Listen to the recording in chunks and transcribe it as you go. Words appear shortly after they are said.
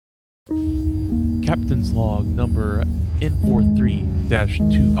Captain's Log number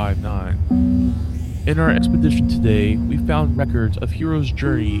N43-259. In our expedition today, we found records of heroes'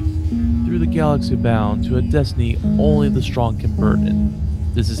 journey through the galaxy bound to a destiny only the strong can burden.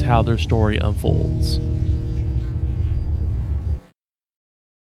 This is how their story unfolds.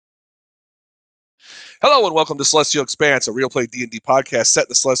 Hello and welcome to Celestial Expanse, a real play D&D podcast set in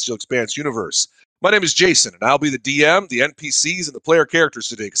the Celestial Expanse universe. My name is Jason, and I'll be the DM, the NPCs, and the player characters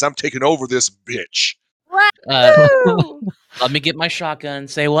today, because I'm taking over this bitch. Let me get my shotgun.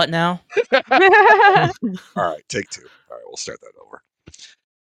 Say what now? All right, take two. All right, we'll start that over.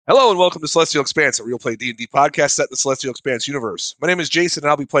 Hello and welcome to Celestial Expanse, a real play D&D podcast set in the Celestial Expanse universe. My name is Jason, and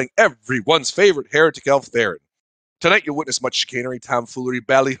I'll be playing everyone's favorite heretic elf, Theron. Tonight you'll witness much chicanery, tomfoolery,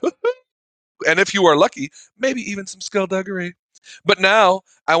 bally, and if you are lucky, maybe even some skullduggery. But now,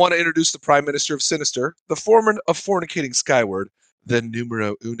 I want to introduce the Prime Minister of Sinister, the foreman of Fornicating Skyward, the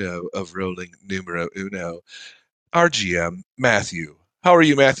numero uno of rolling numero uno, our GM, Matthew. How are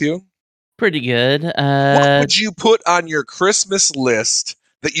you, Matthew? Pretty good. What would you put on your Christmas list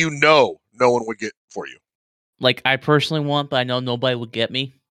that you know no one would get for you? Like I personally want, but I know nobody would get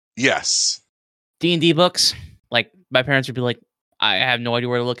me. Yes. D&D books. Like my parents would be like, I have no idea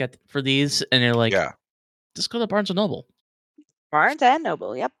where to look at for these, and they're like, Yeah. just go to Barnes and Noble. Barnes and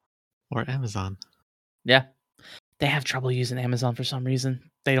Noble, yep. Or Amazon. Yeah, they have trouble using Amazon for some reason.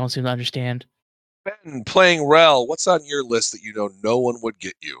 They don't seem to understand. Ben, playing Rel, what's on your list that you know no one would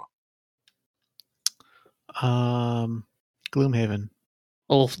get you? Gloomhaven.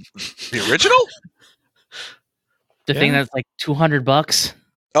 Oh, The original? the thing Yeah. that's like $200.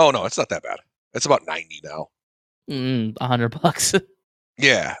 Oh, no, it's not that bad. It's about 90 now. $100.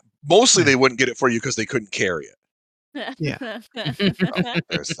 Yeah. Mostly they wouldn't get it for you because they couldn't carry it. Yeah.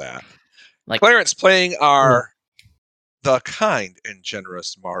 There's that. Like Clarence playing our the kind and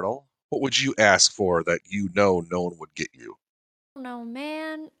generous Martel. What would you ask for that you know no one would get you? No,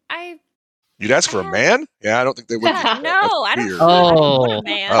 man. You'd ask for a man? Yeah, I don't think they would. No, Get that. That's I don't. weird. I don't Oh. want a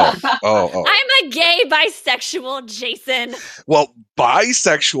man. Oh. I'm a gay bisexual, Jason. Well,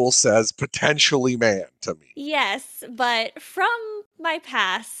 bisexual says potentially man to me. Yes, but from my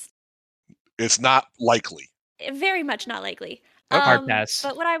past, It's not likely. very much not likely. hard pass.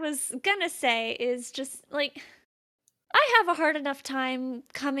 But what I was gonna say is just like I have a hard enough time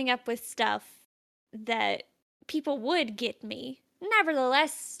coming up with stuff that people would get me.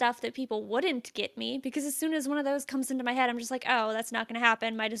 Nevertheless, stuff that people wouldn't get me, because as soon as one of those comes into my head, I'm just like, oh, that's not going to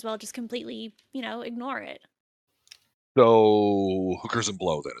happen. Might as well just completely, ignore it. So hookers and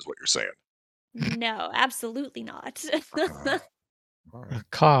blow then is what you're saying. No, absolutely not. All right. A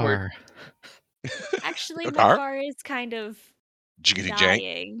car. Actually, A my car? car is kind of Jiggity jank.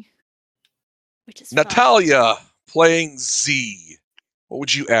 dying, which is fun. Natalia playing Z. What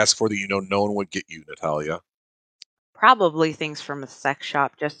would you ask for that you know no one would get you, Natalia? Probably things from a sex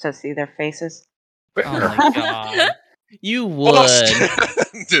shop just to see their faces. Oh my god. You would.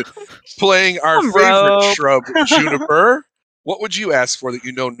 Austin playing our Come, favorite bro. shrub, Juniper. What would you ask for that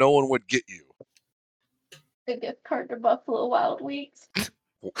you know no one would get you? A gift card to Buffalo Wild Wings.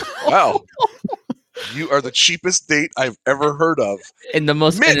 Wow. You are the cheapest date I've ever heard of. And the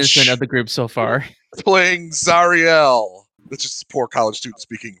most Mitch. innocent of the group so far. Playing Zariel. That's just a poor college student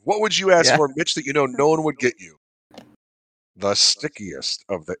speaking. What would you ask Yeah. for, Mitch, that you know no one would get you? The stickiest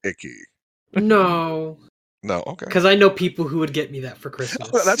of the icky. No, No, okay. because I know people who would get me that for Christmas.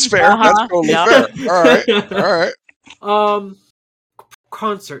 That's fair. Uh-huh. That's totally Yeah. fair. All right. All right.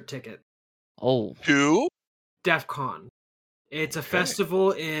 Concert ticket, Oh. Two. DEF CON. It's a Okay.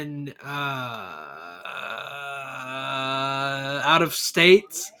 festival in out of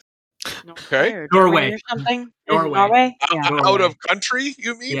states. Okay. Or Norway. Germany or something? Is it Norway. Norway? Yeah. Norway. Out of country,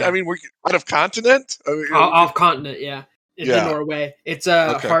 you mean? Yeah. I mean, we're out of continent? I mean, Off continent, yeah. It's Yeah. in Norway. It's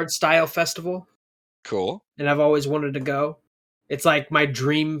a Okay. hard style festival, Cool. and I've always wanted to go. It's like my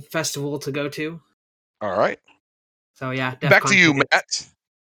dream festival to go to. All right. So yeah, DEF Back CON to you, tickets.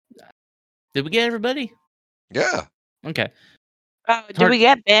 Matt. Did we get everybody? Yeah. Okay. Did Hard- we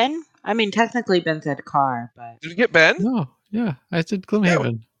get Ben? I mean, technically Ben said car, but Did you get Ben? No, yeah. I said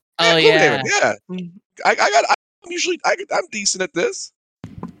Gloomhaven. Oh yeah. Gloomhaven, yeah. I'm decent at this.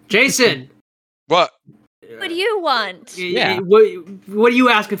 Jason. What? What do you want? Yeah. What are you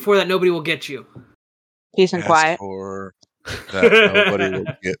asking for that nobody will get you? peace and Ask quiet. for that nobody will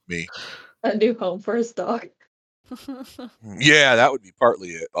get me. A new home for his dog. Yeah, that would be partly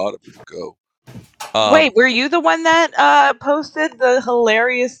it. Ought to go. Wait, were you the one that posted the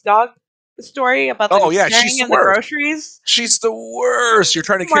hilarious dog story about the Oh, yeah, staring she's in the the worst. groceries? She's the worst. You're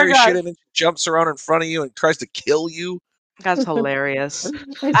trying to Oh my carry God. shit in and she jumps around in front of you and tries to kill you. That's hilarious.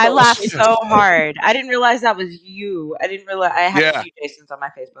 I I felt laughed shit. so hard. I didn't realize that was you. I didn't realize I had Yeah. a few Jasons on my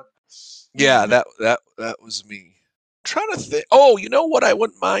Facebook. Yeah, that was me. I'm trying to think. Oh, you know what I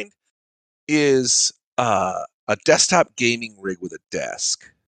wouldn't mind is a desktop gaming rig with a desk.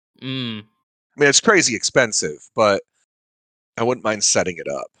 Mm. I mean, it's crazy expensive, but I wouldn't mind setting it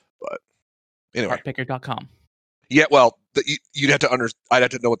up. But anyway, Partpicker.com. yeah. Well, you'd have to I'd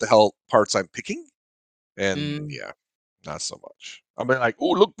have to know what the hell parts I'm picking, and Mm. yeah, not so much. I mean, like, oh,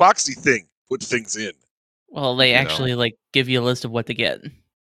 look, boxy thing. Put things in. Well, they You know. actually like give you a list of what to get.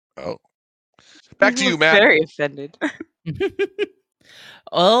 Oh, back to you, Look Matt. Very offended.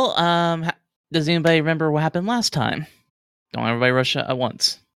 Well, does anybody remember what happened last time? Don't everybody rush at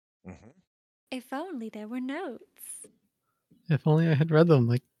once. Mhm. If only there were notes. If only I had read them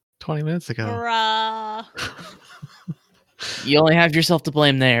like 20 minutes ago. Bruh. You only have yourself to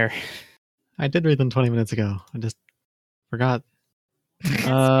blame there. I did read them 20 minutes ago. I just forgot. That's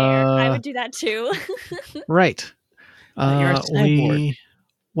fair. I Uh, would do that too. Right. You're a sideboard. We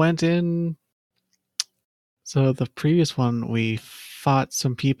went in. So the previous one, we fought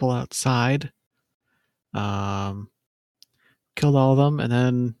some people outside. Killed all of them, and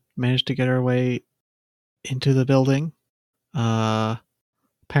then managed to get our way into the building.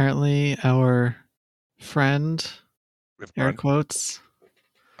 Apparently, our friend, With air fun. quotes,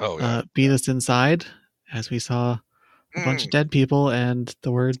 Oh yeah. beat us inside as we saw a bunch of dead people and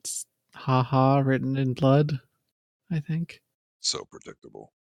the words "ha ha" written in blood, I think. So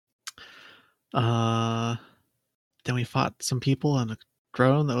predictable. Then we fought some people on a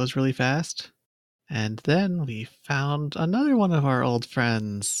drone that was really fast. And then we found another one of our old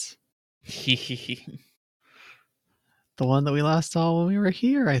friends. The one that we last saw when we were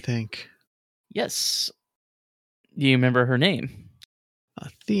here, I think. Yes. Do you remember her name?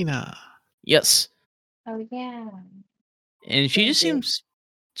 Athena. Yes. Oh yeah. And she just Thank you.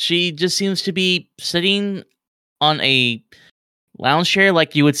 seems to be sitting on a lounge chair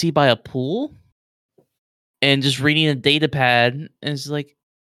like you would see by a pool and just reading a data pad, and it's like,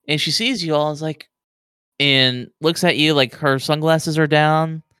 and she sees you all and is like, and looks at you like her sunglasses are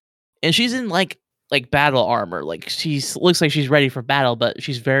down, and she's in like battle armor, like she's looks like she's ready for battle, but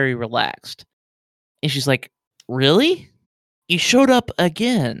she's very relaxed, and she's like, really, you showed up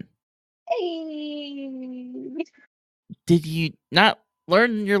again? Hey. Did you not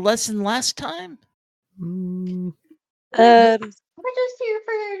learn your lesson last time? Mm, We're just here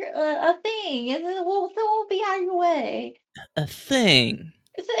for a thing, and then we'll be out of your way. A thing.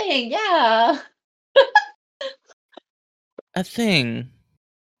 A thing, yeah. A thing.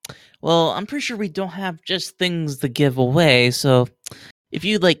 Well, I'm pretty sure we don't have just things to give away, so if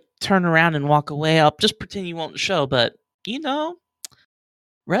you like turn around and walk away, I'll just pretend you won't show, but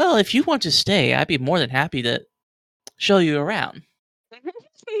Rel, if you want to stay, I'd be more than happy to show you around.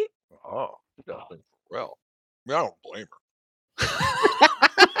 Oh, nothing for Rel. I mean, I don't blame her.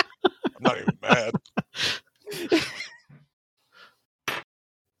 I'm not even mad.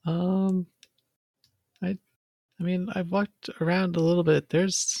 I mean, I've walked around a little bit.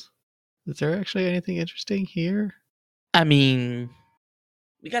 Is there actually anything interesting here? I mean,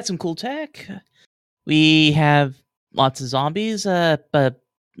 we got some cool tech. We have lots of zombies, but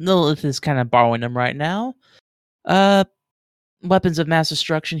Lilith is kind of borrowing them right now. Weapons of mass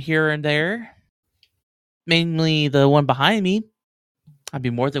destruction here and there. Mainly the one behind me. I'd be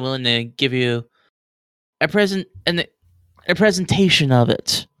more than willing to give you a presentation of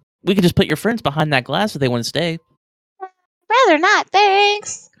it. We could just put your friends behind that glass if they want to stay. Rather not,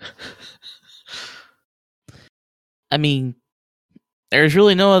 thanks. I mean, there's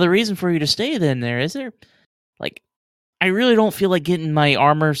really no other reason for you to stay then, there, is there? Like, I really don't feel like getting my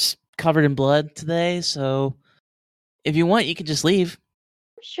armor covered in blood today, so if you want, you can just leave.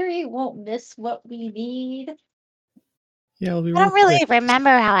 I'm sure you won't miss what we need. Yeah, it'll be I don't real really quick. remember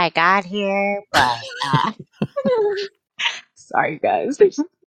how I got here, but sorry guys.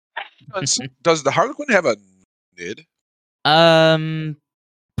 Does the Harlequin have a nid?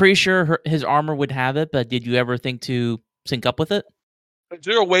 Pretty sure his armor would have it, but did you ever think to sync up with it? Is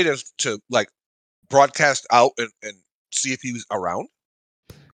there a way to like broadcast out and see if he was around?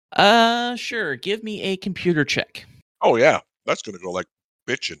 Sure. Give me a computer check. Oh yeah, that's gonna go like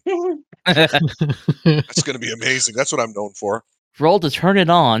bitching. That's gonna be amazing. That's what I'm known for. Roll to turn it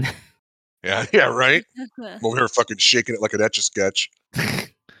on. Yeah, right. Over here, fucking shaking it like an Etch-a-Sketch. I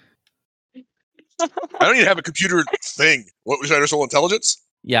don't even have a computer thing. What was Universal Intelligence?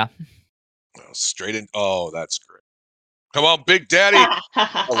 Yeah. Oh, straight in. Oh, that's great. Come on, Big Daddy.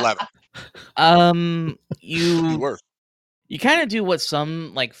 11. You Worse. kind of do what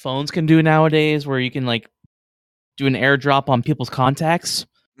some like phones can do nowadays, where you can like do an airdrop on people's contacts.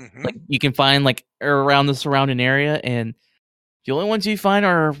 Mhm. Like you can find like around the surrounding area, and the only ones you find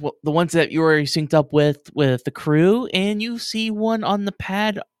are the ones that you already synced up with the crew, and you see one on the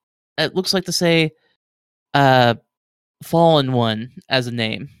pad. It looks like to say, "Fallen One" as a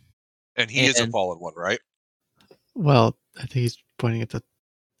name. And he is a And- fallen one, right? Well, I think he's pointing at the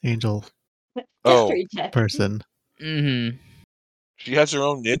angel Oh. History check. person. Mm-hmm. She has her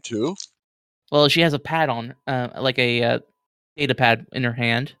own nid too. Well, she has a pad on, like a data pad in her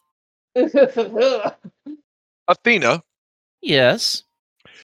hand. Athena, Yes.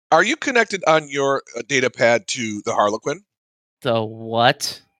 are you connected on your data pad to the Harlequin? The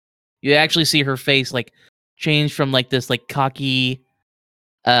what? You actually see her face like change from like this like cocky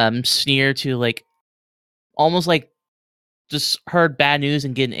sneer to like almost like just heard bad news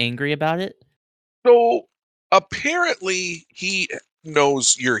and getting angry about it. So apparently he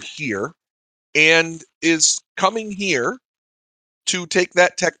knows you're here and is coming here to take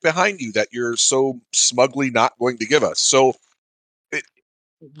that tech behind you that you're so smugly not going to give us. So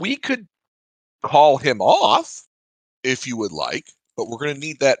we could call him off if you would like, but we're going to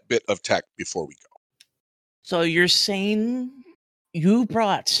need that bit of tech before we go. So you're saying you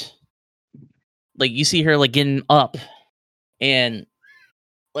brought, like, you see her like getting up and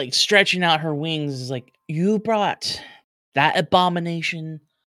like stretching out her wings, is like, you brought that abomination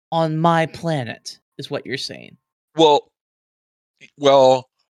on my planet, is what you're saying. Well,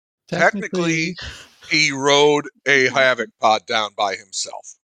 technically he rode a Havoc pod down by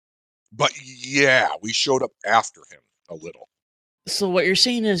himself. But yeah, we showed up after him a little. So what you're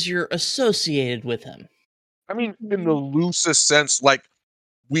saying is you're associated with him. I mean, in the loosest sense, like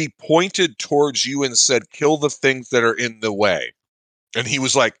we pointed towards you and said, kill the things that are in the way. And he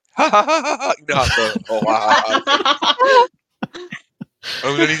was like, ha ha ha ha ha. You know how the whole ha ha ha.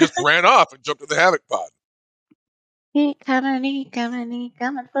 And then he just ran off and jumped in the Havoc pod. He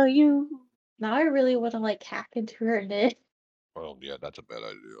coming for you. Now I really want to like hack into her nid. Well, yeah, that's a bad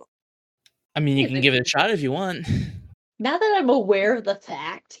idea. I mean, you can give it a shot if you want. Now that I'm aware of the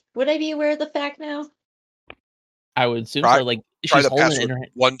fact, would I be aware of the fact now? I would assume Try- so. Like Try she's the holding it password in her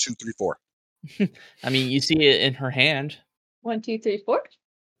hand. 1, 2, 3, 4. I mean, you see it in her hand. 1, 2, 3, 4.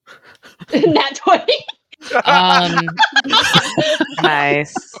 Not 20.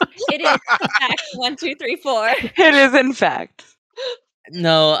 Nice. It is in fact 1, 2, 3, 4. It is, in fact.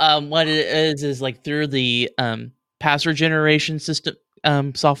 No, what it is like through the password generation system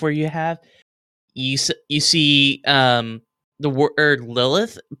software you have, you see the word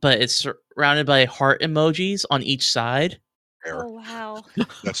Lilith, but it's surrounded by heart emojis on each side. Fair. Oh wow.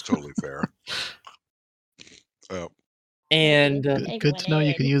 That's totally fair. And Good to know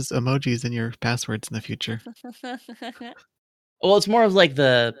you can use emojis in your passwords in the future. well, it's more of like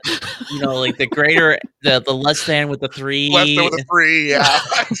the, you know, like the greater, the less than with the 3. Less than with a 3, yeah.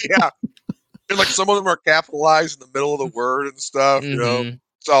 Yeah. And like some of them are capitalized in the middle of the word and stuff, you know. Mhm.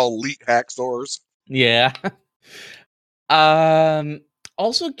 It's all elite hack stores. Yeah.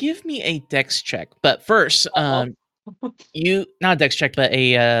 Also give me a dex check. But first, you not a dex check, but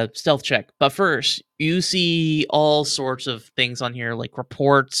a stealth check. But first, you see all sorts of things on here, like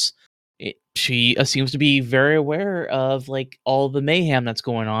reports. She seems to be very aware of like all the mayhem that's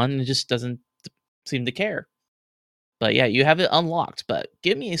going on, and just doesn't seem to care. But yeah, you have it unlocked. But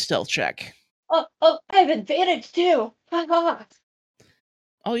give me a stealth check. Oh, I have advantage too.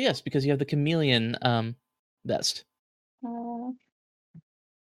 Oh yes, because you have the chameleon vest.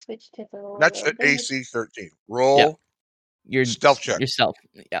 Switch to the. That's an AC 13. Roll Yeah. Your stealth check. yourself.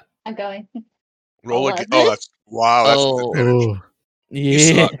 Yeah. I'm going. Roll again. 11. Oh, that's wow. That's Oh. with advantage. Oh,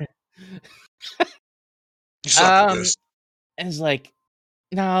 Yeah. suck. You suck at this. And it's like,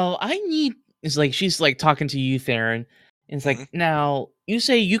 now I need. It's like she's like talking to you, Theron. And it's like, now you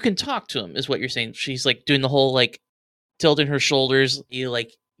say you can talk to him, is what you're saying. She's like doing the whole like tilting her shoulders,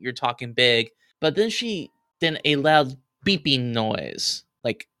 you're talking big. But then a loud beeping noise,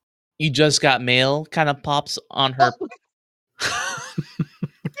 like you just got mail, kind of pops on her.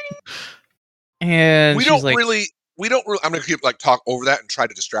 And we she's don't like, really. I'm gonna keep like talk over that and try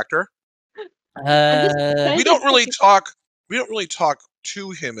to distract her. uh, We don't really talk. We don't really talk to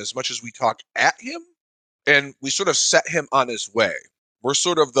him as much as we talk at him, and we sort of set him on his way. We're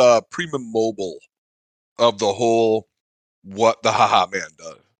sort of the prima mobile of the whole what the haha man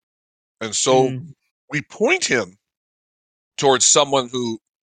does, and so we point him towards someone who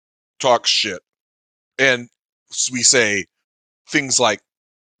talks shit, and we say things like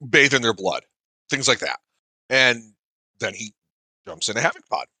bathe in their blood, things like that, and then he jumps in a havoc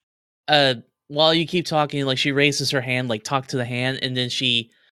pod. While you keep talking, like she raises her hand, like talk to the hand, and then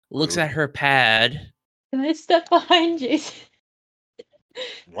she looks at her pad Can I step behind Jason?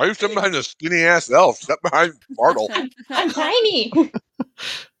 Why are you stepping behind the skinny ass elf? Step behind Bartle. I'm tiny.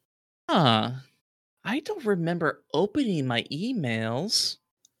 Huh. I don't remember opening my emails.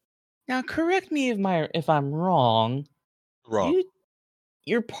 Now, correct me if I'm wrong. Wrong.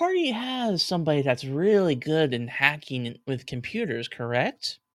 Your party has somebody that's really good in hacking with computers,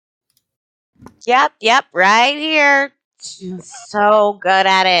 correct? Yep, right here. She's so good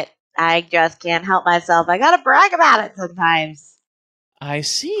at it. I just can't help myself. I gotta brag about it sometimes. I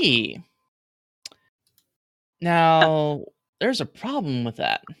see. Now, there's a problem with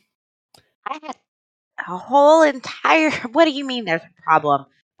that. I had a whole entire. What do you mean there's a problem?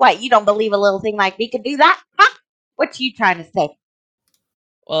 What, you don't believe a little thing like me could do that? Huh? What you trying to say?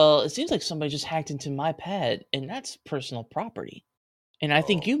 Well, it seems like somebody just hacked into my pad, and that's personal property. And I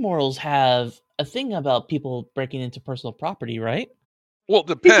think Oh. you mortals have a thing about people breaking into personal property, right? Well, it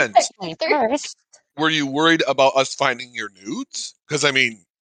depends. First, Were you worried about us finding your nudes? Because, I mean,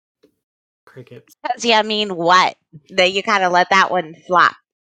 Crickets. see, I mean, what? That you kind of let that one flop.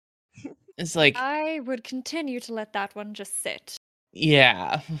 It's like, I would continue to let that one just sit.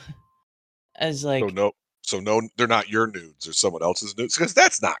 yeah. As like, so no, they're not your nudes or someone else's nudes, because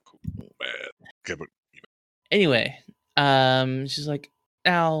that's not cool, man. Okay, but anyway, she's like,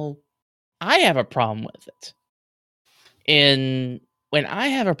 now, I have a problem with it. And when I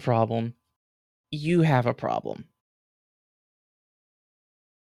have a problem, you have a problem.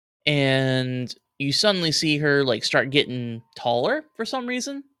 And you suddenly see her like start getting taller for some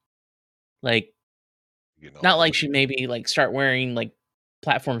reason. Like, not like she maybe like start wearing like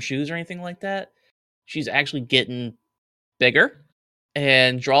platform shoes or anything like that. She's actually getting bigger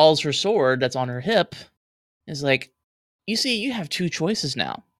and draws her sword that's on her hip. Is like, you see, you have two choices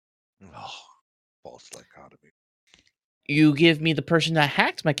now. false dichotomy. You give me the person that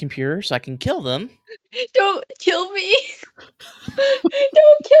hacked my computer so I can kill them. Don't kill me.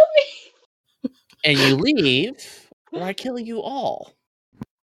 Don't kill me. And you leave, or I kill you all.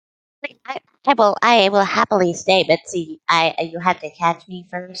 I will happily stay, but see, you have to catch me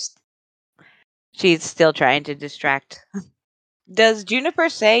first. She's still trying to distract. Does Juniper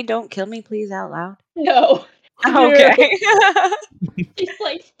say "Don't kill me, please" out loud? No. Okay. She's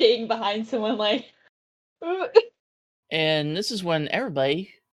like staying behind someone like. And this is when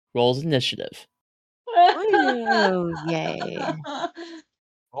everybody rolls initiative. Oh, yay.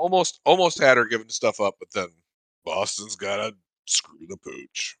 Almost had her giving stuff up, but then Boston's gotta screw the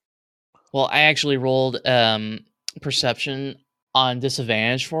pooch. Well, I actually rolled perception on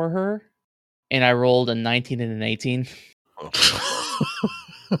disadvantage for her, and I rolled a 19 and an 18.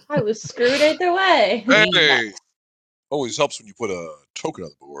 I was screwed either way. Hey! Always helps when you put a token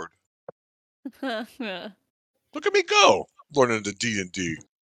on the board. Look at me go! Learning the D&D.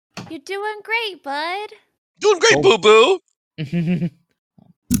 You're doing great, bud. Doing great, Oh. boo-boo!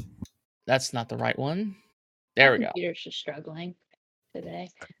 That's not the right one. There we go. Computer's just struggling today.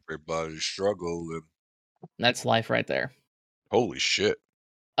 Everybody's struggling. That's life right there. Holy shit.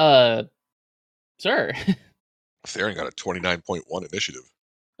 Sir. Theron got a 29.1 initiative.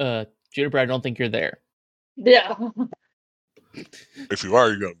 Juniper, I don't think you're there. Yeah. If you are,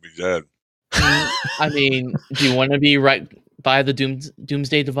 you're gonna be dead. I mean, do you want to be right by the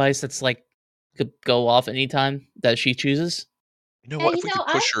doomsday device that's like could go off anytime that she chooses? You know what? If we could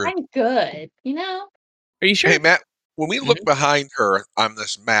push her. I'm good. You know. Are you sure? Hey, Matt, when we look behind her on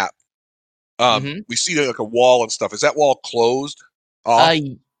this map, we see like a wall and stuff. Is that wall closed off?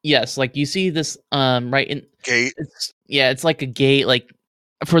 Yes. Like you see this right in gate. It's like a gate. Like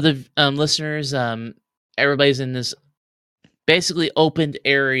for the listeners, everybody's in this basically opened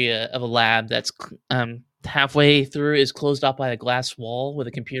area of a lab that's halfway through is closed off by a glass wall with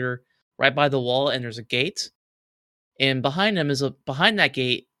a computer right by the wall, and there's a gate. And behind that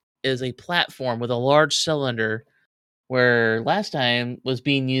gate is a platform with a large cylinder where last time was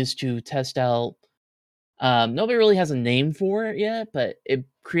being used to test out. Nobody really has a name for it yet, but it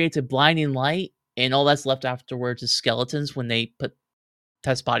creates a blinding light, and all that's left afterwards is skeletons when they put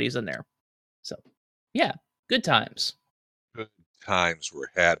test bodies in there. So, yeah, good times. Good times were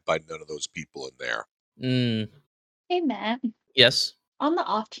had by none of those people in there. Hey, Matt. Yes. On the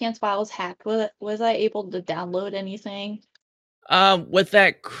off chance while I was hacked, was I able to download anything? With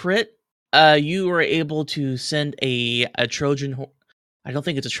that crit, you were able to send a Trojan. I don't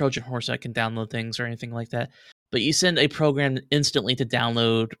think it's a Trojan horse that can download things or anything like that. But you send a program instantly to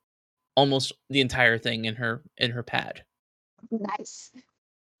download almost the entire thing in her pad. Nice.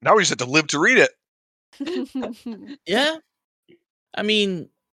 Now we just have to live to read it. Yeah, I mean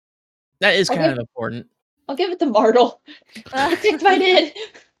that is kind of important. I'll give it to Martle. I did.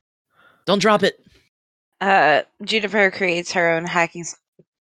 Don't drop it. Juniper creates her own hacking software,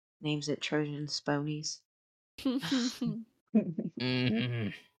 names it Trojan Sponies.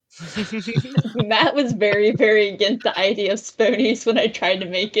 Mm. Matt was very, very against the idea of Sponies when I tried to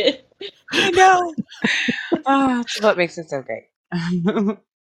make it. I know. That's what makes it so great. I'm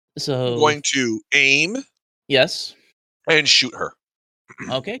So going to aim yes. and shoot her.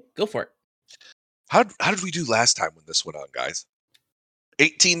 Okay, go for it. How did we do last time when this went on, guys?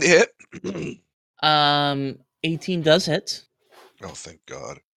 18 to hit. 18 does hit. Oh, thank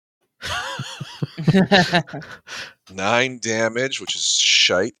God. 9 damage, which is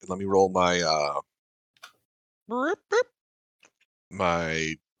shite. And let me roll my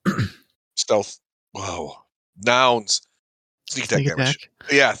my stealth. Whoa, nouns. Sneak attack damage.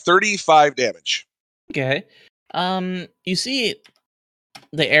 Yeah, 35 damage. Okay. You see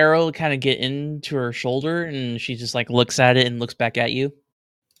the arrow kind of get into her shoulder, and she just like looks at it and looks back at you.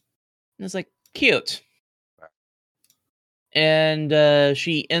 And it's like, cute. And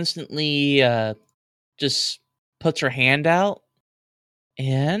she instantly just puts her hand out,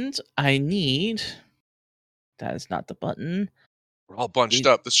 and I need. That is not the button. We're all bunched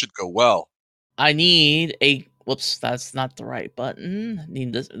up. This should go well. I need a. Whoops, that's not the right button. I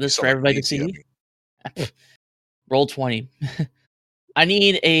need this for everybody to see. Roll 20. I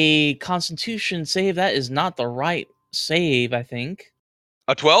need a Constitution save. That is not the right save, I think.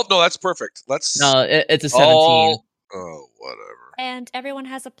 A 12? No, that's perfect. No, it's a 17. Oh, whatever. And everyone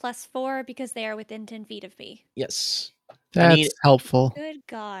has a +4 because they are within 10 feet of me. Yes. That's helpful. Good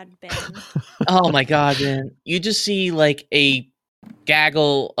God, Ben. Oh my God, Ben. You just see like a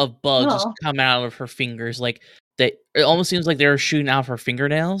gaggle of bugs just come out of her fingers. Like it almost seems like they're shooting out of her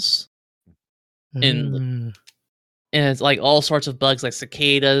fingernails. And it's like all sorts of bugs, like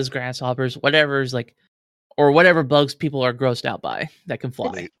cicadas, grasshoppers, whatever's like, or whatever bugs people are grossed out by that can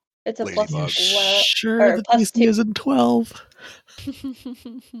fly. It's a Ladybug. Sure, the DC isn't 12.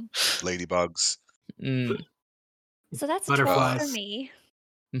 Ladybugs. So that's Butterflies. 12 for me.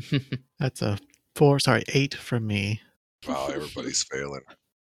 That's a 8 from me. Wow, everybody's failing.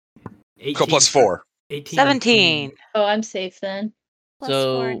 18 Go +4. 18. 17. Oh, I'm safe then.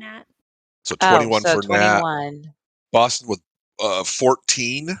 +4, Nat. So 21 so for Nat. 21. Boston with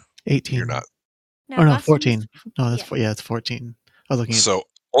 14. 18. You're not. Oh no, 14. No, that's it's 14. I was looking at. So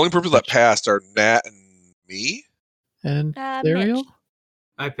only people that passed are Nat and me. And Mitch.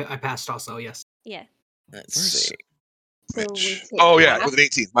 I passed also. Yes. Yeah. Let's see. Mitch. Oh yeah, with an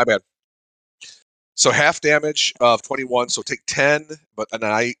 18. My bad. So half damage of 21. So take 10, but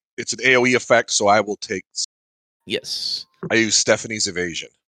it's an AOE effect, so I will take. Yes. I use Stephanie's evasion.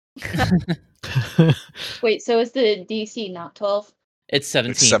 Wait, so is the DC not 12? It's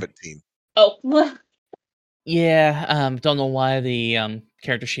 17. It's 17. Oh. Yeah. Don't know why the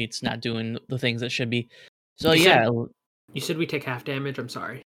character sheet's not doing the things it should be. So You said we take half damage. I'm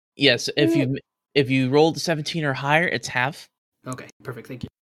sorry. Yes. If you rolled 17 or higher, it's half. Okay. Perfect. Thank you.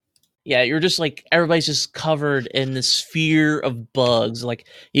 Yeah, you're just like everybody's just covered in this sphere of bugs. Like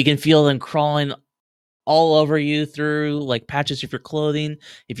you can feel them crawling all over you through like patches of your clothing.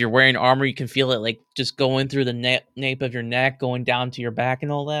 If you're wearing armor, you can feel it like just going through the nape of your neck, going down to your back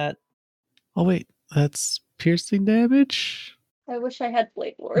and all that. Oh wait, that's piercing damage? I wish I had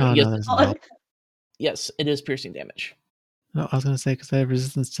Blade Lord. No, Yes. that's not. Yes, it is piercing damage. No, I was going to say because I have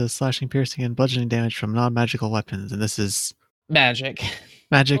resistance to slashing, piercing, and bludgeoning damage from non-magical weapons, and this is magic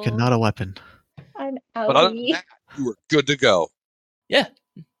and not a weapon. I'm But other than that, you were good to go. Yeah.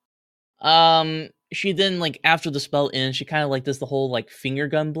 She then like after the spell ends, she kind of like does the whole like finger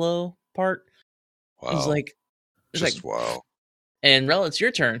gun blow part. Wow. It's like wow. And Rel, it's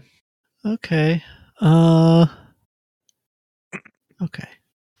your turn. Okay. Okay.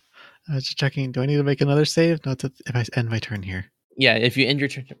 I was just checking. Do I need to make another save? No, if I end my turn here. Yeah, if you end your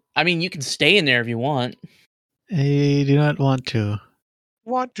turn. I mean, you can stay in there if you want. I do not want to.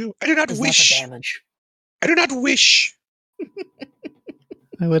 I do not wish. Damage. I do not wish.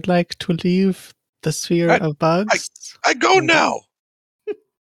 I would like to leave the sphere of bugs. I go now.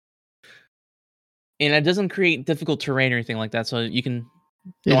 And it doesn't create difficult terrain or anything like that, so you can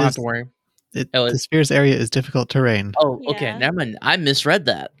don't have to worry. The sphere's area is difficult terrain. Oh, okay. Never mind. I misread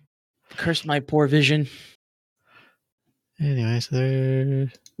that. Curse my poor vision. Anyway, so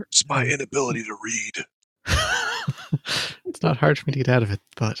there. It's my inability to read. It's not hard for me to get out of it,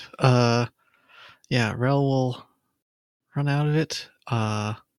 but yeah, Rel will run out of it,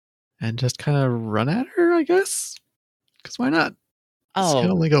 and just kind of run at her, I guess. Because why not? This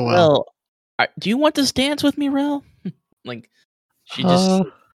can only go well. Do you want to dance with me, Rel? Like, she just.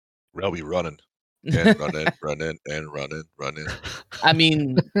 Rel be running. And running, running, and running. I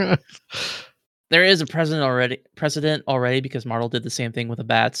mean, There is a precedent already because Martel did the same thing with a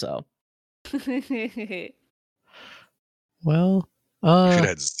bat. So Well, We should have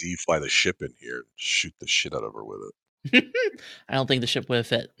had Z fly the ship in here and shoot the shit out of her with it. I don't think the ship would have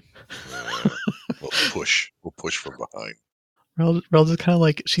fit. We'll push from behind. Rel just kind of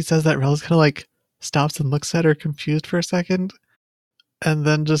like, she says that, Rel just kind of like stops and looks at her confused for a second, and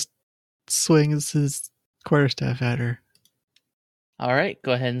then just swings his quarterstaff at her. All right,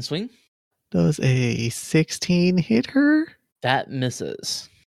 go ahead and swing. Does a 16 hit her? That misses.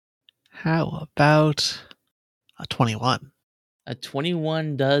 How about a 21? A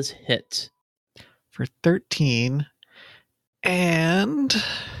 21 does hit. For 13. And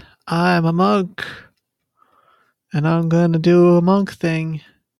I'm a monk. And I'm going to do a monk thing.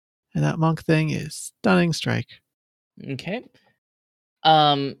 And that monk thing is Stunning Strike. Okay.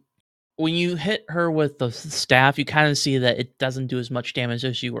 When you hit her with the staff, you kind of see that it doesn't do as much damage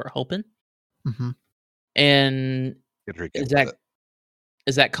as you were hoping. Mm-hmm. And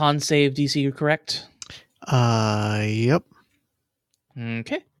is that con save DC correct? Yep.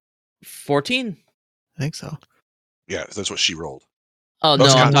 Okay. 14. I think so. Yeah, that's what she rolled. Oh, No, no.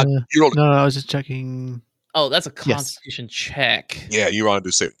 Scott, you rolled. No, I was just checking. Oh, that's a Constitution check. Yeah, you want to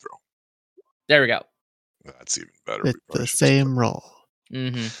do saving throw. There we go. That's even better. It's the same roll.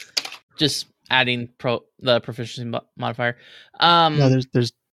 Mm-hmm. Just adding the proficiency modifier. No,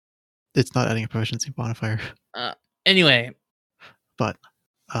 there's. It's not adding a proficiency modifier. Anyway. But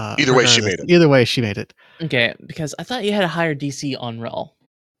either way, she made it. Either way, she made it. Okay, because I thought you had a higher DC on Rel.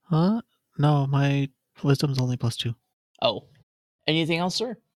 Huh? No, my wisdom's only +2. Oh. Anything else,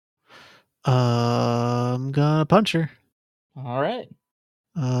 sir? I'm gonna punch her. All right.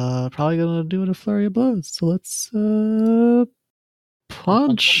 Probably gonna do it a flurry of blows. So let's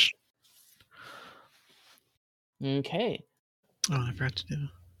punch. Okay. Oh, I forgot to do.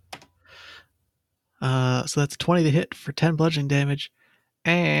 So that's 20 to hit for 10 bludgeoning damage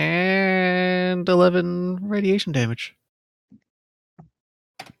and 11 radiation damage.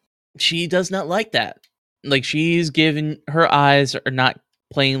 She does not like that. Like, she's given, her eyes are not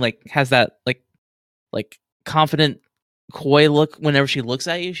playing, like, has that like confident coy look whenever she looks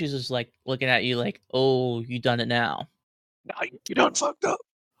at you. She's just like looking at you like, oh, you done it now. Nah, you done fucked up.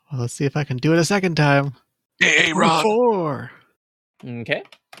 Well, let's see if I can do it a second time. Hey, Ron. 4 Okay.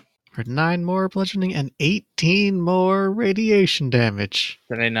 for 9 more bludgeoning and 18 more radiation damage.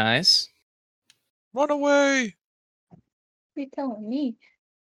 Very nice. Run away. What are you telling me?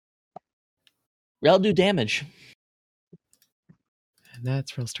 Rel do damage. And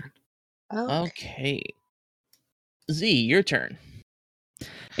that's Rel's turn. Okay. Z, your turn.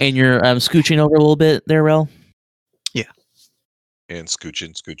 And you're scooching over a little bit there, Rel? Yeah. And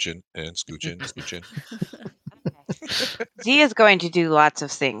scooching. Z is going to do lots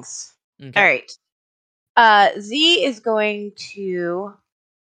of things. Okay. All right. Z is going to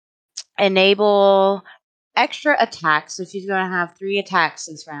enable extra attacks. So she's going to have 3 attacks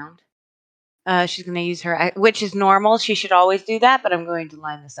this round. She's going to use her, which is normal. She should always do that, but I'm going to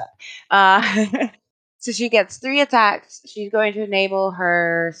line this up. So she gets 3 attacks. She's going to enable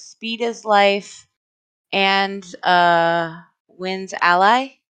her Speed is Life and Wind's Ally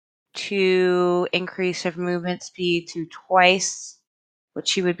to increase her movement speed to twice what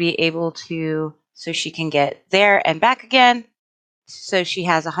she would be able to, so she can get there and back again. So she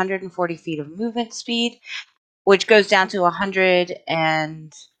has 140 feet of movement speed, which goes down to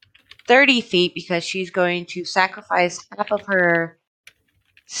 130 feet because she's going to sacrifice half of her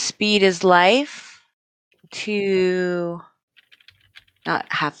Speed is Life to, not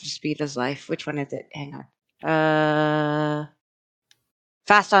half of Speed is Life. Which one is it? Hang on.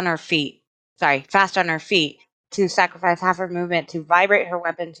 Fast on her feet. Sorry, fast on her feet to sacrifice half her movement to vibrate her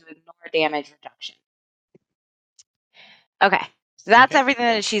weapon to ignore damage reduction. Okay, so that's everything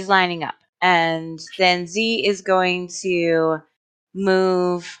that she's lining up. And then Z is going to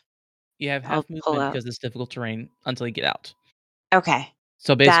move. You have half movement because it's difficult terrain until you get out. Okay.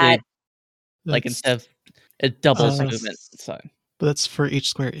 So basically, like instead of it doubles movement. So. But that's for each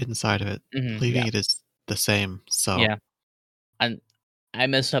square inside of it. Mm-hmm, Leaving it is the same. So yeah, I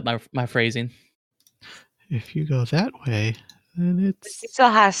messed up my phrasing. If you go that way, then It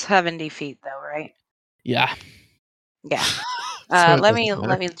still has 70 feet, though, right? Yeah. Yeah. So let me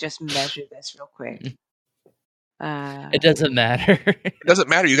just measure this real quick. It doesn't matter. It doesn't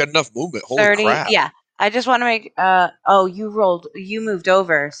matter. You got enough movement. Holy 30. crap! Yeah. I just want to make. You moved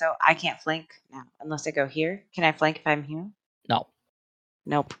over, so I can't flank now unless I go here. Can I flank if I'm here? No.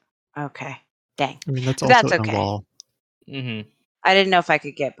 Nope. Okay. Dang. I mean, that's also okay. a wall. Mm-hmm. I didn't know if I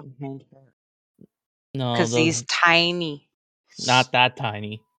could get behind her. No, because he's tiny. Not that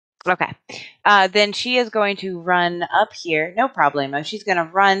tiny. Okay. Then she is going to run up here. No problemo. She's going to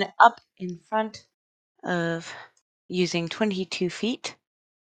run up in front of using 22 feet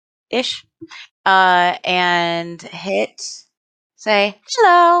ish. And hit. Say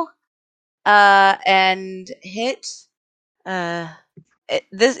hello. And hit.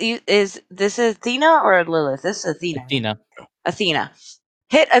 This is Athena or Lilith? This is Athena. Athena. Athena.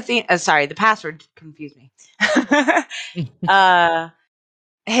 Hit Athena. Sorry, the password confused me.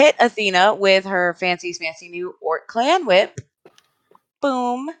 Hit Athena with her fancy smancy new Orc Clan whip.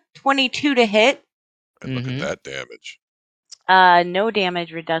 Boom. 22 to hit. And look at that damage. No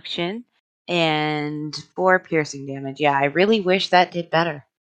damage reduction. And 4 piercing damage. Yeah, I really wish that did better.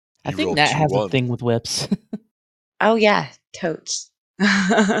 I think Nat has a thing with whips. Oh yeah, totes. You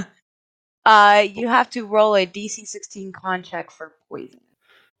have to roll a DC 16 con check for poison.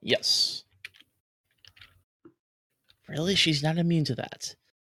 Yes. Really? She's not immune to that.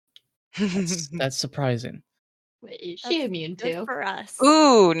 That's surprising. What is she immune to? For us.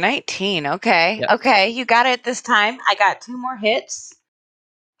 Ooh, 19. Okay. Yep. Okay, you got it this time. I got 2 more hits.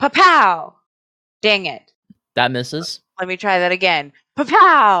 Pa-pow! Dang it. That misses. Let me try that again.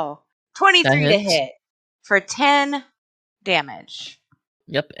 Pa-pow! 23 to hits. hit for 10 damage.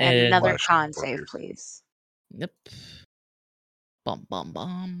 Yep. And another Flashing con fire. save, please. Yep. Bum bum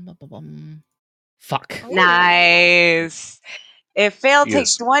bum bum bum bum. Fuck. Nice. If failed,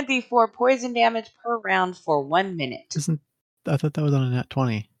 Yes. takes 1d4 poison damage per round for 1 minute. I thought that was on a nat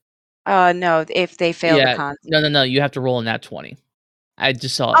 20. No, if they fail the con save. No. You have to roll a nat 20. I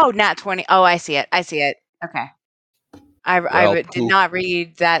just saw it. Oh, nat 20. Oh, I see it. Okay. I did not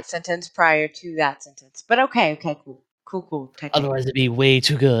read that sentence prior to that sentence. But okay, cool. Otherwise, it'd be way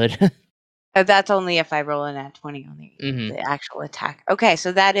too good. That's only if I roll a nat 20 on the actual attack. Okay,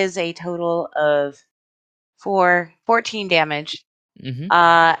 so that is a total of 14 damage.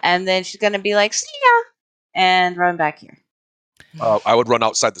 And then she's going to be like, see ya! And run back here. I would run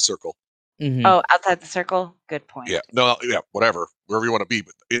outside the circle. Oh, outside the circle? Good point. Yeah. No, yeah, whatever. Wherever you want to be.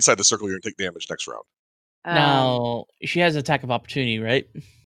 But inside the circle, you're going to take damage next round. Now, she has attack of opportunity, right?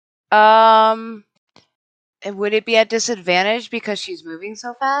 Would it be at disadvantage because she's moving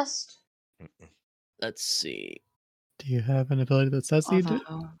so fast? Let's see. Do you have an ability that says you do?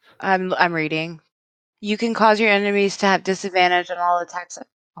 I'm reading. You can cause your enemies to have disadvantage on all attacks that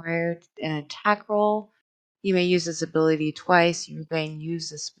require an attack roll. You may use this ability twice. You may use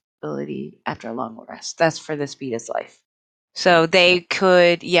this ability after a long rest. That's for the speed is life. So they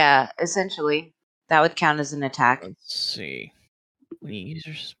could, essentially, that would count as an attack. Let's see. When you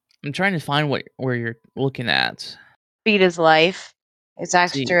use I'm trying to find where you're looking at. Speed is life. It's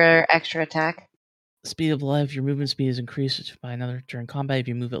extra attack. Speed of life, your movement speed is increased by another during combat. If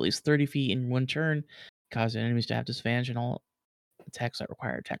you move at least 30 feet in one turn, cause enemies to have disadvantage on all attacks that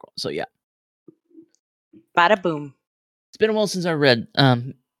require attack roll. So yeah. Bada boom. It's been a while since I read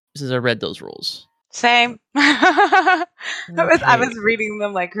those rules. Same. I was reading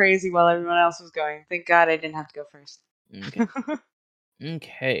them like crazy while everyone else was going. Thank God I didn't have to go first. Okay.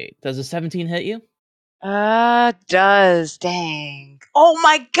 Okay. Does a 17 hit you? Does. Dang. Oh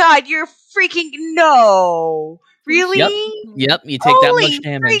my God, you're freaking no. Really? Yep, you take that much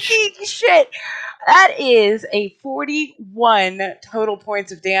damage. Freaking shit. That is a 41 total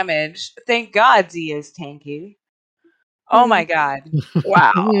points of damage. Thank God Z is tanky. Oh my God.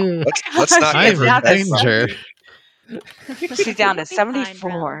 Wow. Let's not I'm give her in that danger. She's down to Be fine,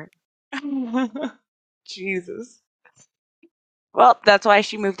 74. Jesus. Well, that's why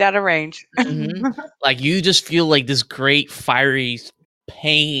she moved out of range. Like you just feel like this great fiery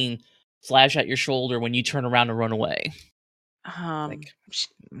pain slash at your shoulder when you turn around and run away.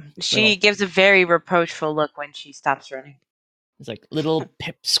 She gives a very reproachful look when she stops running. It's like little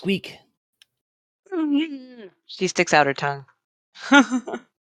pip squeak. She sticks out her tongue.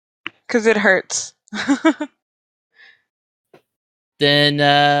 Because it hurts. Then,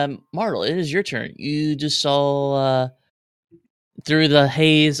 Martel, it is your turn. You just saw through the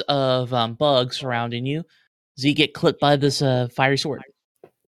haze of bugs surrounding you, Z get clipped by this fiery sword.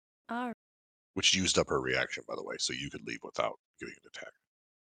 Which used up her reaction, by the way, so you could leave without getting an attack.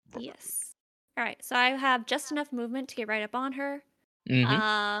 Yes. All right, so I have just enough movement to get right up on her.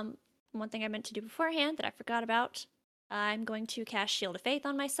 One thing I meant to do beforehand that I forgot about. I'm going to cast Shield of Faith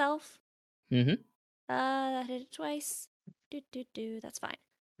on myself. That hit it twice. That's fine.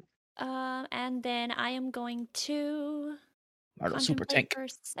 And then I am going to Martel super tank for a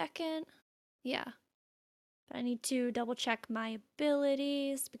second. Yeah. But I need to double check my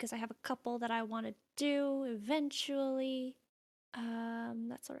abilities because I have a couple that I want to do eventually.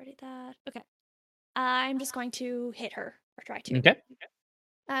 That's already that. Okay. I'm just going to hit her or try to. Okay.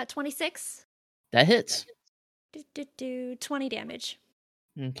 26. That hits. 20 damage.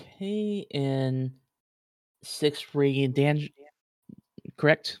 Okay, and 6 radiant damage.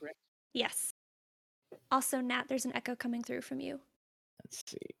 Correct? Yes. Also, Nat, there's an echo coming through from you. Let's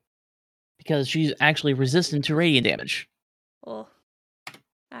see. Because she's actually resistant to radiant damage. Oh.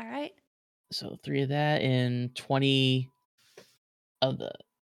 All right. So 3 of that and 20 of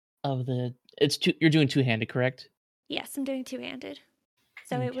the it's two. You're doing two-handed, correct? Yes, I'm doing two-handed.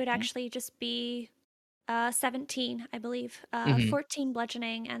 So it would Okay. actually just be 17, I believe. Mhm. 14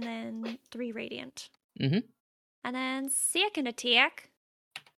 bludgeoning and then 3 radiant. Mhm. And then second attack.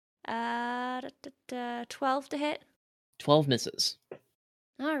 12 to hit. 12 misses.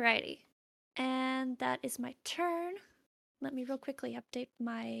 Alrighty. And that is my turn. Let me real quickly update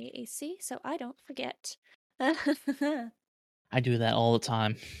my AC so I don't forget. I do that all the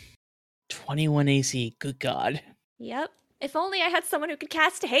time. 21 AC. Good God. Yep. If only I had someone who could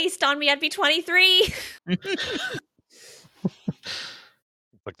cast haste on me, I'd be 23.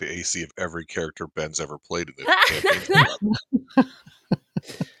 Like the AC of every character Ben's ever played in the campaign.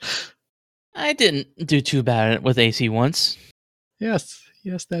 I didn't do too bad with AC once. Yes,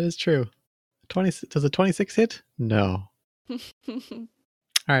 that is true. 20. Does a 26 hit? No. All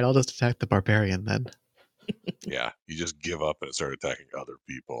right, I'll just attack the barbarian then. Yeah, you just give up and start attacking other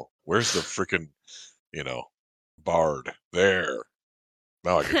people. Where's the freaking, bard? There.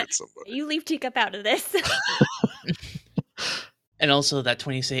 Now I can hit somebody. You leave Teacup out of this. And also, that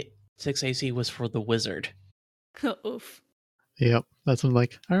 26 AC was for the wizard. Oof. Yep, that's when I'm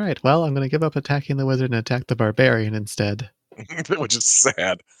like, all right, well, I'm going to give up attacking the wizard and attack the barbarian instead. Which is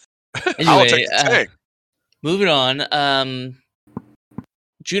sad. I'll Anyway, take the tank. moving on.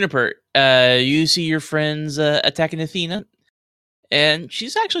 Juniper, you see your friends attacking Athena, and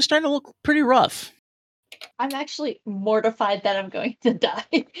she's actually starting to look pretty rough. I'm actually mortified that I'm going to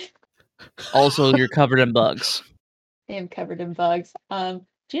die. Also, you're covered in bugs. I am covered in bugs.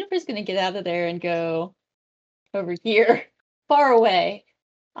 Juniper's gonna get out of there and go over here, far away.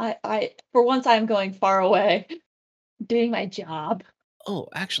 I for once I'm going far away, doing my job. Oh,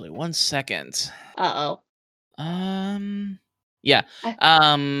 actually, 1 second. Uh-oh. Yeah.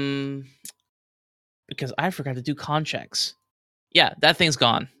 Because I forgot to do con checks. Yeah, that thing's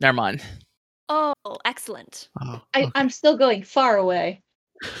gone. Never mind. Oh, excellent. Oh, okay. I'm still going far away.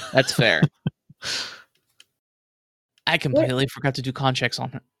 That's fair. I completely forgot to do con checks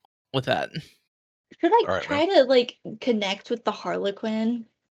on her with that. Should I All right, try to connect with the Harlequin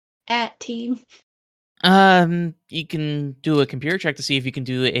at team? You can do a computer check to see if you can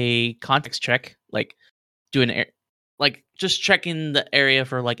do a context check, like do just checking the area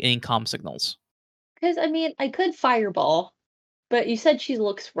for any comm signals. Because I could fireball, but you said she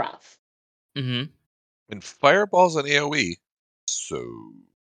looks rough. Mm-hmm. And fireballs on AoE. So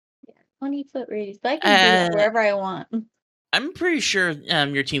 20-foot radius, but I can do that wherever I want. I'm pretty sure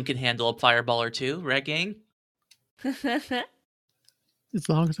your team can handle a fireball or two, right, gang? As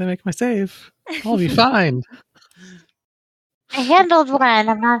long as I make my save, I'll be fine. I handled one.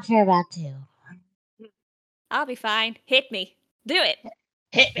 I'm not sure about two. I'll be fine. Hit me. Do it.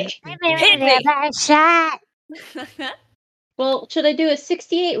 Hit me. Hit me. Best shot. Well, should I do a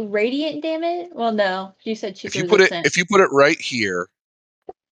 68 radiant damage? Well, no. You said she's resistant. If you put it right here,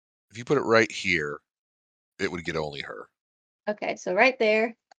 it would get only her. Okay, so right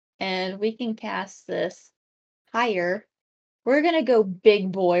there, and we can cast this higher. We're gonna go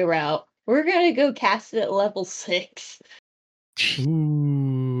big boy route. We're gonna go cast it at level 6.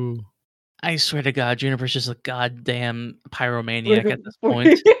 Ooh. I swear to God, Juniper's just a goddamn pyromaniac at this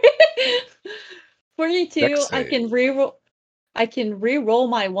point. 42. Dex I can save. reroll. I can re-roll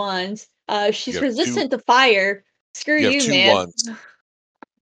my ones. She's You have resistant to fire. Screw you have you, two man. ones.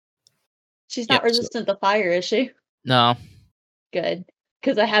 She's not Yep, so- resistant to fire, is she? No. Good,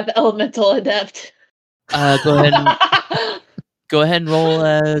 because I have elemental adept. Go ahead and roll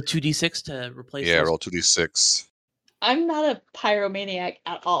 2d6 to replace. Yeah, those. roll 2d6. I'm not a pyromaniac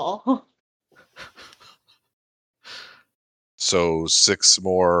at all. So 6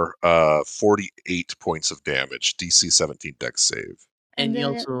 more, 48 points of damage. DC 17 Dex save. And you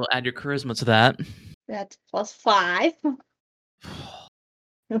then also add your charisma to that. That's plus 5.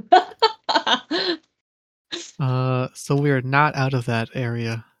 So we're not out of that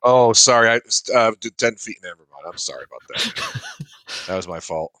area. Oh, sorry. I did 10 feet. Never mind. I'm sorry about that. That was my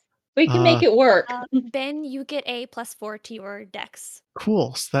fault. We can make it work. Ben, you get a +4 to your dex.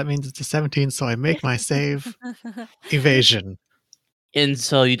 Cool. So that means it's a 17, so I make my save. Evasion. And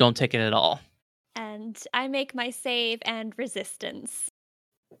so you don't take it at all. And I make my save and resistance.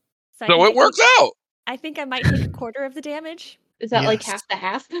 So it works out. I think I might take a quarter of the damage. Is that like Yes. half the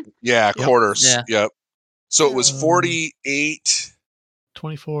half? Yeah, Yep. quarters. Yeah. Yep. So it was Um, 48.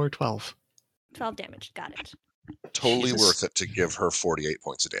 24, 12. 12 damage. Got it. Totally Jesus. worth it to give her 48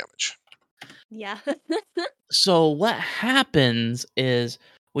 points of damage. Yeah. So what happens is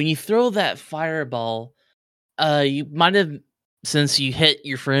when you throw that fireball, you might have, since you hit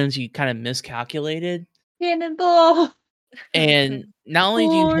your friends, you kind of miscalculated, Cannonball. and not only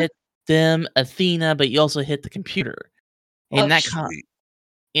do you Four. hit them, Athena, but you also hit the computer, and Oh, Sweet.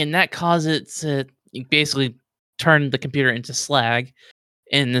 that causes it to you basically turn the computer into slag,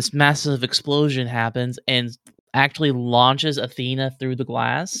 and this massive explosion happens and actually launches Athena through the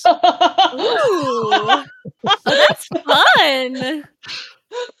glass. Ooh. Oh, that's fun.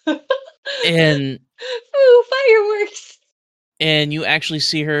 and Ooh, fireworks. and you actually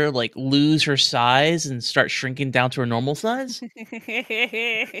see her like lose her size and start shrinking down to her normal size.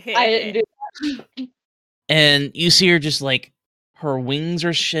 I didn't do that. And you see her just like her wings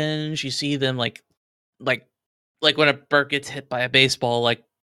are singed. You see them like when a bird gets hit by a baseball, like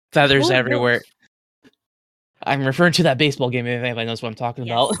feathers Oh, no. everywhere. I'm referring to that baseball game if anybody knows what I'm talking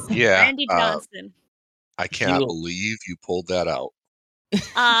about. Yes. Yeah. Randy Johnson. I cannot will- believe you pulled that out.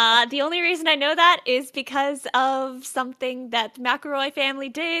 The only reason I know that is because of something that the McElroy family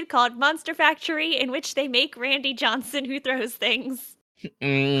did called Monster Factory, in which they make Randy Johnson who throws things.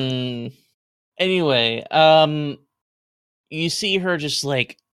 Anyway, you see her just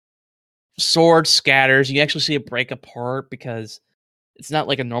like sword scatters. You actually see it break apart because it's not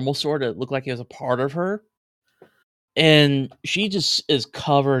like a normal sword. It looked like it was a part of her. And she just is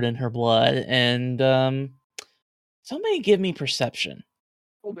covered in her blood. And somebody give me perception.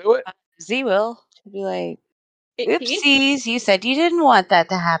 We'll do it. Z will. She'll be like, 18? oopsies, you said you didn't want that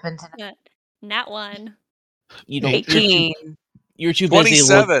to happen tonight. Nat 1. You don't. 18. You're too busy.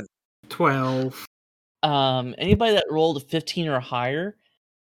 27. 12. Anybody that rolled a 15 or higher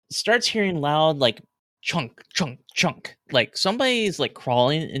starts hearing loud like chunk, chunk, chunk. Like somebody's like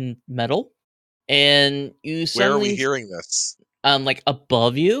crawling in metal, and you Where are suddenly we hearing this? like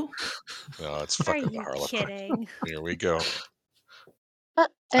above you. Oh, it's Are fucking the you Harlequin. kidding? Here we go.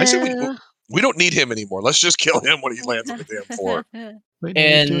 I said we don't need him anymore. Let's just kill him when he lands on the damn floor. Wait, no, we do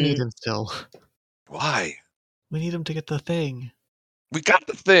And- need him still. Why? We need him to get the thing. We got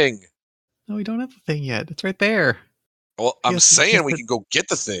the thing. No, we don't have the thing yet. It's right there. Well, I'm Yes, saying we but- can go get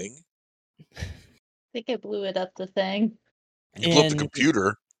the thing. I think I blew it up the thing. You blew up the And-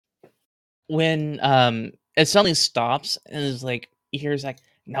 computer. When it suddenly stops and is like you hear it's like,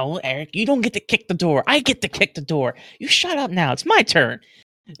 no, Eric, you don't get to kick the door. I get to kick the door. You shut up now. It's my turn.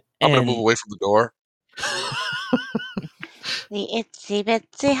 I'm gonna And- move away from the door. The itsy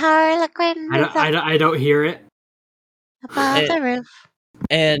bitsy Harlequin is up I don't hear it. above the roof.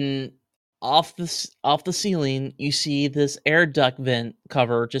 And off the ceiling, you see this air duct vent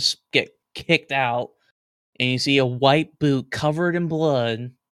cover just get kicked out, and you see a white boot covered in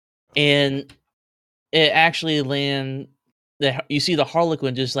blood, and it actually land. You see the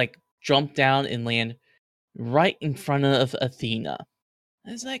Harlequin just like jump down and land right in front of Athena.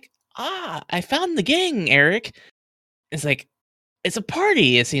 And it's like, I found the gang, Eric. It's like, it's a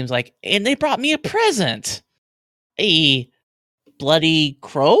party. It seems like, and they brought me a present. A bloody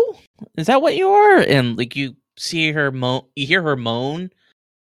crow? Is that what you are? And like you see her moan, you hear her moan,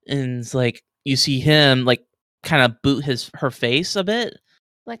 and it's like you see him like kind of boot her face a bit.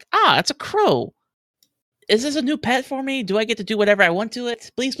 Like, it's a crow. Is this a new pet for me? Do I get to do whatever I want to it?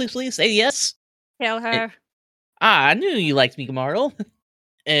 Please, please, please say yes. Kill her. I knew you liked me, Gamarl.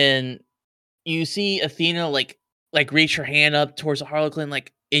 And you see Athena like reach her hand up towards the Harlequin,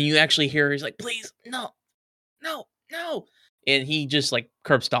 like, and you actually hear her. He's like, please, no, no, no. And he just like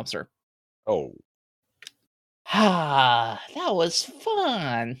curb stomps her. Oh, That was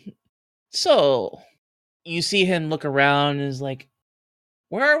fun. So you see him look around and is like,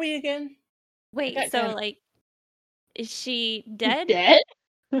 where are we again? Wait, got so kinda- like, is she dead? Dead?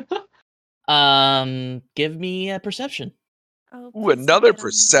 Give me a perception. Oh, ooh, please another don't get on me.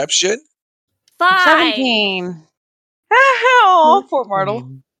 perception. 5. 17. Oh, poor mortal.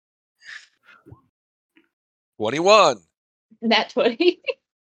 21. Nat 20.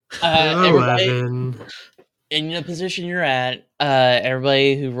 Everybody 11. in the position you're at,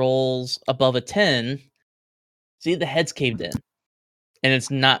 everybody who rolls above a 10, see the head's caved in. And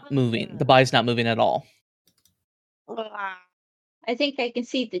it's not moving. The body's not moving at all. I think I can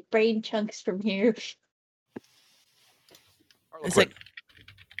see the brain chunks from here. It's Harlequin, like,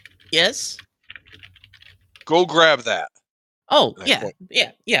 yes? go grab that. Oh, Nice yeah, point.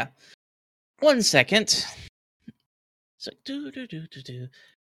 yeah. 1 second. It's like, do.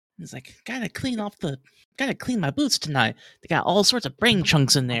 He's like, gotta clean my boots tonight. They got all sorts of brain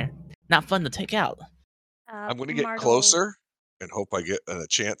chunks in there. Not fun to take out. I'm going to get Martle- closer and hope I get a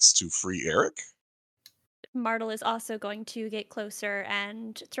chance to free Eric. Martle is also going to get closer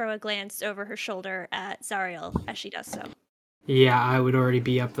and throw a glance over her shoulder at Zariel as she does so. Yeah, I would already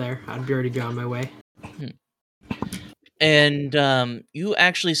be up there. I'd already be on my way. And you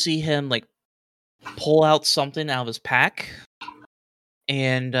actually see him like pull out something out of his pack.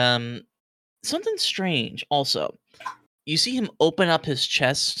 And something strange also. You see him open up his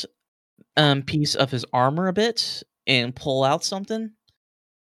chest piece of his armor a bit and pull out something.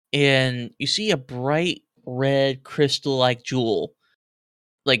 And you see a bright red crystal-like jewel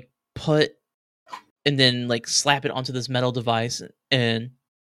like put and then like slap it onto this metal device and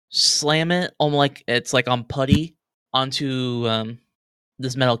slam it on like it's like on putty onto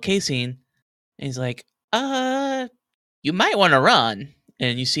this metal casing. And he's like, you might want to run.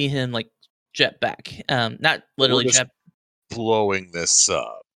 And you see him like jet back. Not literally We're just jet. blowing this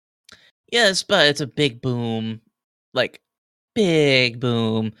up. Yes, but it's a big boom. Like big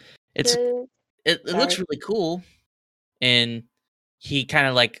boom. It looks Sorry. really cool. And he kind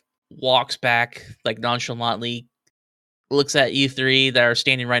of like walks back like nonchalantly, looks at you three that are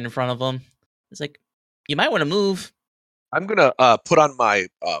standing right in front of him. It's like, you might want to move. I'm going to put on my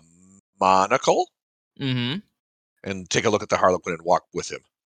monocle Mm-hmm. and take a look at the Harlequin and walk with him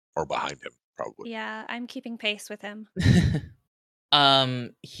or behind him, probably. Yeah, I'm keeping pace with him.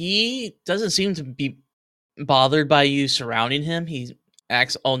 He doesn't seem to be bothered by you surrounding him. He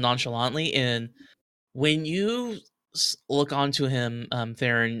acts all nonchalantly, and when you look onto him,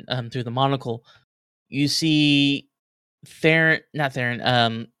 Theron, through the monocle, you see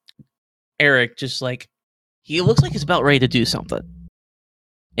Eric, just like he looks like he's about ready to do something,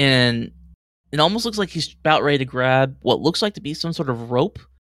 and it almost looks like he's about ready to grab what looks like to be some sort of rope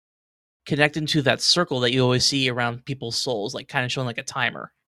connecting to that circle that you always see around people's souls, like kind of showing like a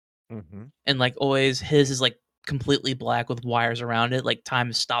timer. Mm-hmm. And like always, his is like completely black with wires around it, like time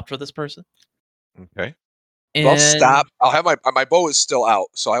is stopped for this person. Okay. And Well, stop. I'll have my bow is still out,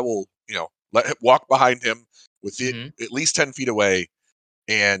 so I will, let him walk behind him with it Mhm. at least 10 feet away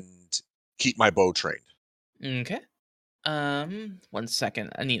and keep my bow trained. Okay. 1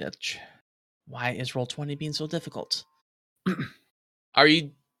 second. I need to. Why is Roll20 being so difficult? Are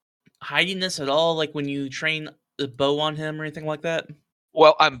you hiding this at all? Like when you train the bow on him or anything like that?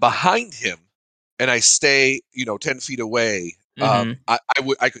 Well, I'm behind him and I stay, 10 feet away. Mhm.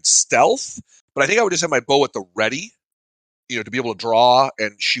 I could stealth, but I think I would just have my bow at the ready, to be able to draw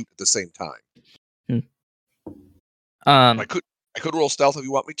and shoot at the same time. I could roll stealth if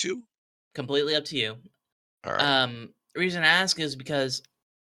you want me to. Completely up to you. All right. The reason I ask is because,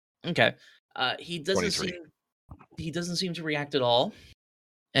 okay, he doesn't 23. seem to react at all,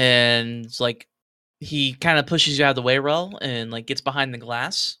 and it's like he kind of pushes you out of the way, Rel, and like gets behind the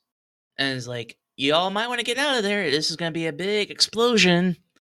glass, and is like, "Y'all might want to get out of there. This is gonna be a big explosion."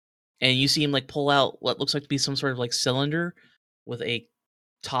 And you see him like pull out what looks like to be some sort of like cylinder with a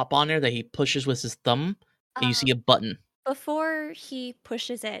top on there that he pushes with his thumb, and you see a button. Before he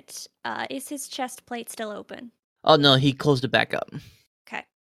pushes it, is his chest plate still open? Oh no, he closed it back up. Okay,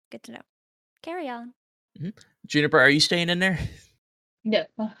 good to know. Carry on. Juniper, are you staying in there? No.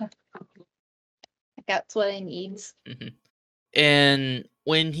 I got what I needs. And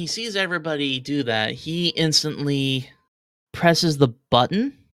when he sees everybody do that, he instantly presses the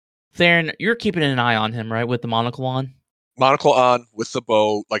button. Theron, you're keeping an eye on him, right, with the monocle on? Monocle on with the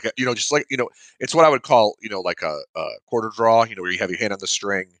bow, like just like it's what I would call like a quarter draw, where you have your hand on the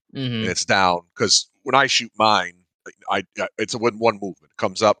string and it's down. Because when I shoot mine, it's a one movement. It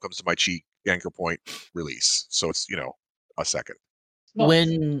comes up, comes to my cheek, anchor point, release. So it's a second.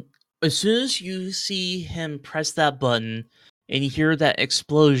 As soon as you see him press that button and you hear that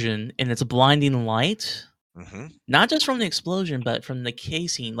explosion and it's a blinding light, not just from the explosion, but from the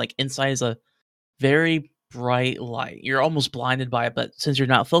casing, like inside is a very bright light. You're almost blinded by it, but since you're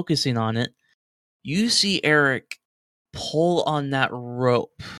not focusing on it, you see Eric pull on that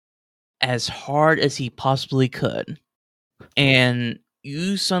rope as hard as he possibly could. And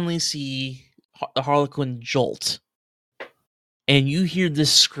you suddenly see the Harlequin jolt. And you hear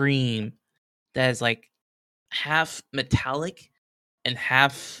this scream that is like half metallic and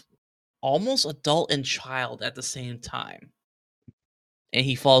half almost adult and child at the same time. And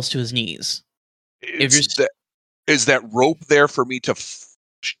he falls to his knees. Is that rope there for me to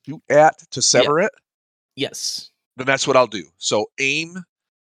shoot at to sever it? Yes. Then that's what I'll do. So aim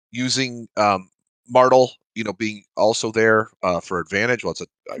using Martle, being also there for advantage. Well,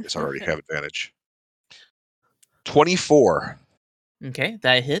 I guess I already have advantage. 24. Okay,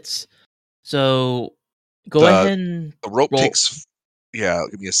 that hits. So go The- ahead and The rope roll. takes. Yeah,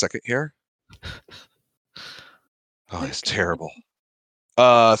 give me a second here. Oh, it's Okay. terrible.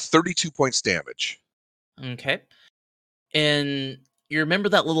 32 points damage. Okay. And you remember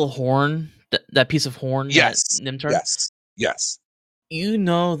that little horn, that piece of horn Yes. that Nimtar? Yes. You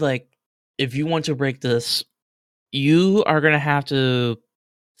know, like, if you want to break this, you are going to have to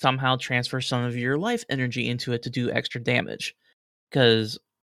somehow transfer some of your life energy into it to do extra damage. Because,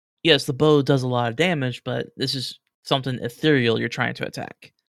 yes, the bow does a lot of damage, but this is something ethereal you're trying to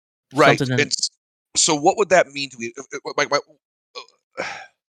attack. Right. Something that- And so what would that mean to me?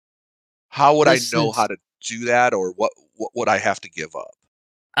 How would This I know is- how to do that, or what would I have to give up?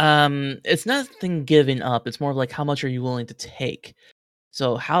 It's nothing giving up. It's more of like how much are you willing to take.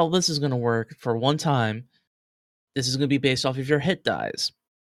 So how this is going to work for one time, this is going to be based off of your hit dies.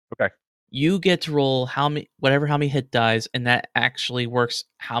 Okay. You get to roll how many hit dies, and that actually works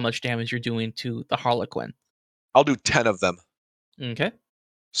how much damage you're doing to the Harlequin. I'll do 10 of them. Okay.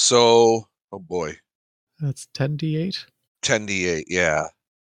 So, oh boy, That's 10d8. 10d8. Yeah.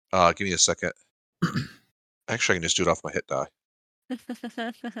 Give me a second. Actually, I can just do it off my hit die. Hit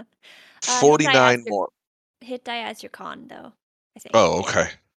die 49 as your- more. Hit die as your con, though. I think. Oh, okay.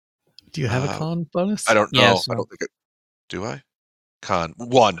 Do you have a Uh, con bonus? I don't know. Yeah, I so- don't think it. Do I? Con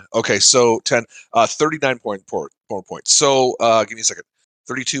 1. Okay, so 10. 39 more points. So, give me a second.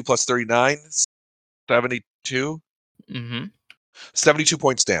 32 plus 39, 72. Mm-hmm. 72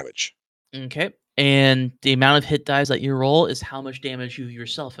 points damage. Okay. And the amount of hit dies that you roll is how much damage you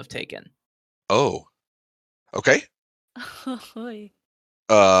yourself have taken. Oh. Okay. Oy.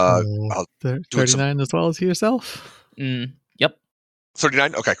 Uh, So, I'll thir- do it some- 39 as well as yourself? Yep.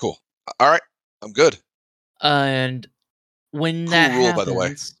 39. Okay, cool. All right, I'm good. And when Cool that rule, happens, by the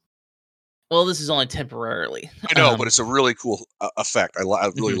way. well, this is only temporarily. I know, but it's a really cool effect. I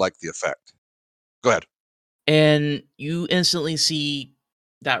really Mhm. like the effect. Go ahead. And you instantly see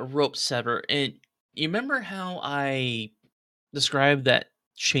that rope sever. And you remember how I described that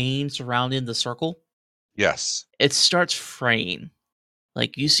chain surrounding the circle? Yes. It starts fraying.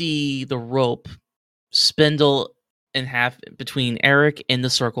 Like you see the rope spindle in half between Eric and the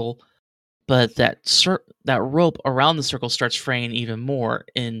circle, but that rope around the circle starts fraying even more,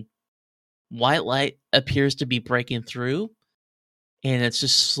 and white light appears to be breaking through, and it's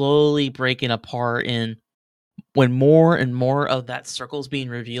just slowly breaking apart. And when more and more of that circle is being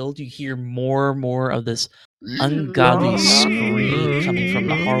revealed, you hear more and more of this ungodly scream coming from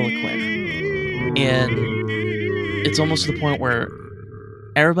the Harlequin. And it's almost to the point where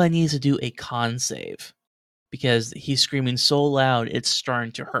everybody needs to do a con save because he's screaming so loud it's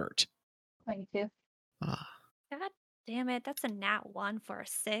starting to hurt. 22. Ah, God damn it. That's a nat 1 for a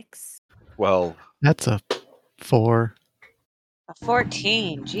 6. Well, that's a 4. A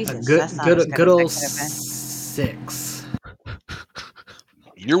 14. A Jesus, good, that's not as good, good good as old it could have been. 6.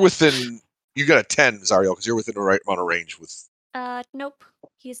 you're within. You got a 10, Zariel, because you're within the right amount of range with. Nope.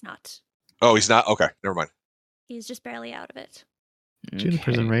 He's not. Oh, he's not. Okay, never mind. He's just barely out of it.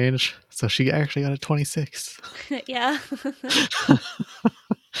 Juniper's in Okay. range, so she actually got a 26. Yeah.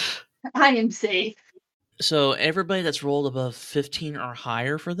 I am safe. So everybody that's rolled above 15 or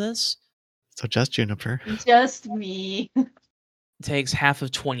higher for this So just Juniper. Just me. takes half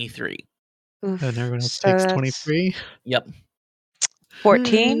of 23. Oof. And everyone else So takes that's 23. Yep.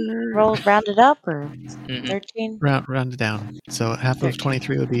 14? Roll rounded up or Mhm. 13? Round it down. So half of 13.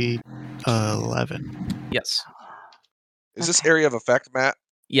 23 would be 11. Yes. Is this Okay. area of effect, Matt?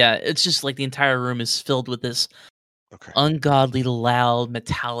 Yeah, it's just like the entire room is filled with this Okay. ungodly, loud,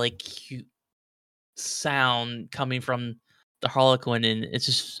 metallic sound coming from the Harlequin, and it's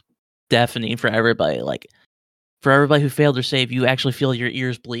just deafening for everybody. Like, for everybody who failed their save, you actually feel your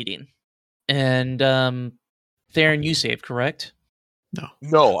ears bleeding. And, Theron, you saved, correct?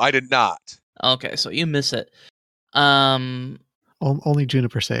 No, I did not. Okay, so you miss it. Only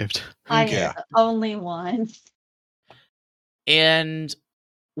Juniper saved. I'm Okay. Yeah. the only one. And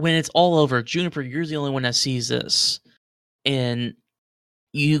when it's all over, Juniper, you're the only one that sees this. And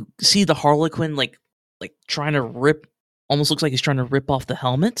you see the Harlequin like trying to rip, almost looks like he's trying to rip off the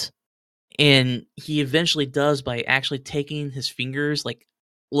helmet. And he eventually does by actually taking his fingers, like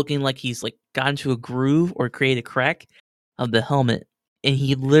looking like he's like got into a groove or create a crack of the helmet. And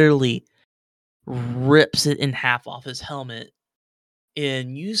he literally rips it in half off his helmet.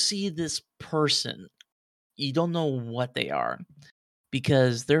 And you see this person. You don't know what they are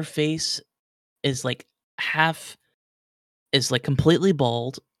because their face is like completely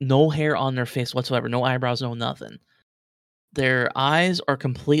bald, no hair on their face whatsoever, no eyebrows, no nothing. Their eyes are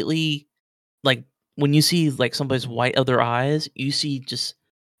completely like when you see like somebody's white of their eyes, you see just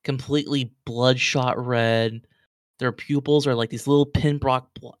completely bloodshot red. Their pupils are like these little pinprick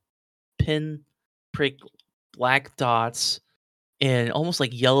black dots and almost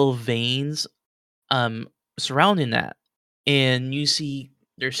like yellow veins surrounding that. And you see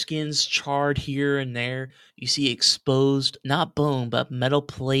their skin's charred here and there. You see exposed, not bone, but metal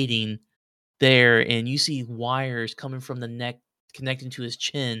plating there. And you see wires coming from the neck connecting to his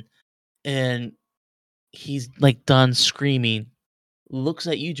chin. And he's like done screaming. Looks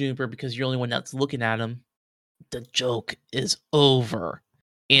at you, Juniper, because you're the only one that's looking at him. The joke is over.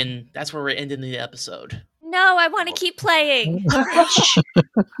 And that's where we're ending the episode. No, I want to keep playing.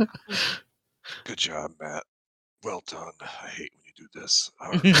 Good job, Matt. Well done. I hate when you do this.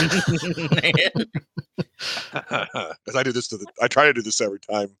 Because I do this I try to do this every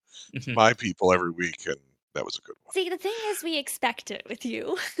time. My people every week, and that was a good one. See, the thing is, we expect it with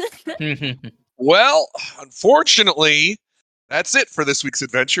you. Well, unfortunately, that's it for this week's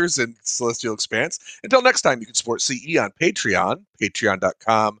adventures in Celestial Expanse. Until next time, you can support CE on Patreon,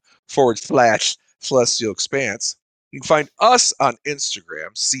 patreon.com/Celestial Expanse. You can find us on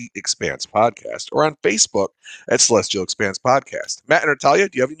Instagram, C Expanse Podcast, or on Facebook at Celestial Expanse Podcast. Matt and Natalia,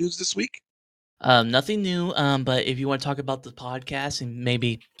 do you have any news this week? Nothing new, but if you want to talk about the podcast and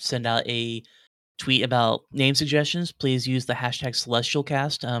maybe send out a tweet about name suggestions, please use the hashtag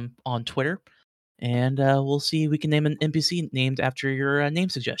CelestialCast on Twitter, and we'll see if we can name an NPC named after your name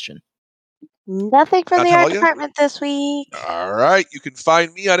suggestion. Nothing for the art Natalia? department this week. All right. You can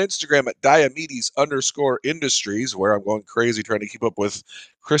find me on Instagram at Diomedes_Industries, where I'm going crazy trying to keep up with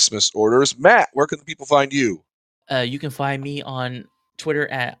Christmas orders. Matt, where can the people find you? You can find me on Twitter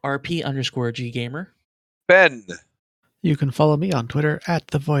at RP_GGamer. Ben. You can follow me on Twitter at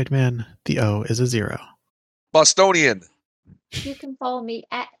The Voidman. The O is a 0. Bostonian. You can follow me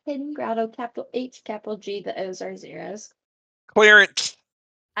at Hidden Grotto, capital H, capital G. The O's are zeros. Clarence.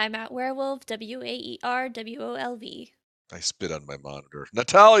 I'm at Werewolf, WAERWOLV. I spit on my monitor.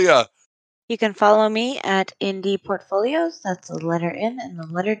 Natalia. You can follow me at Indie Portfolios. That's the letter N and the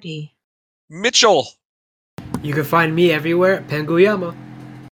letter D. Mitchell. You can find me everywhere at Panguyama.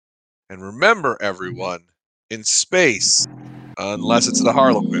 And remember, everyone, in space, unless it's the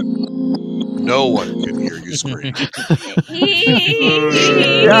Harlequin, no one can hear you scream.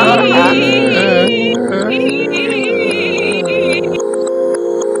 Yeah.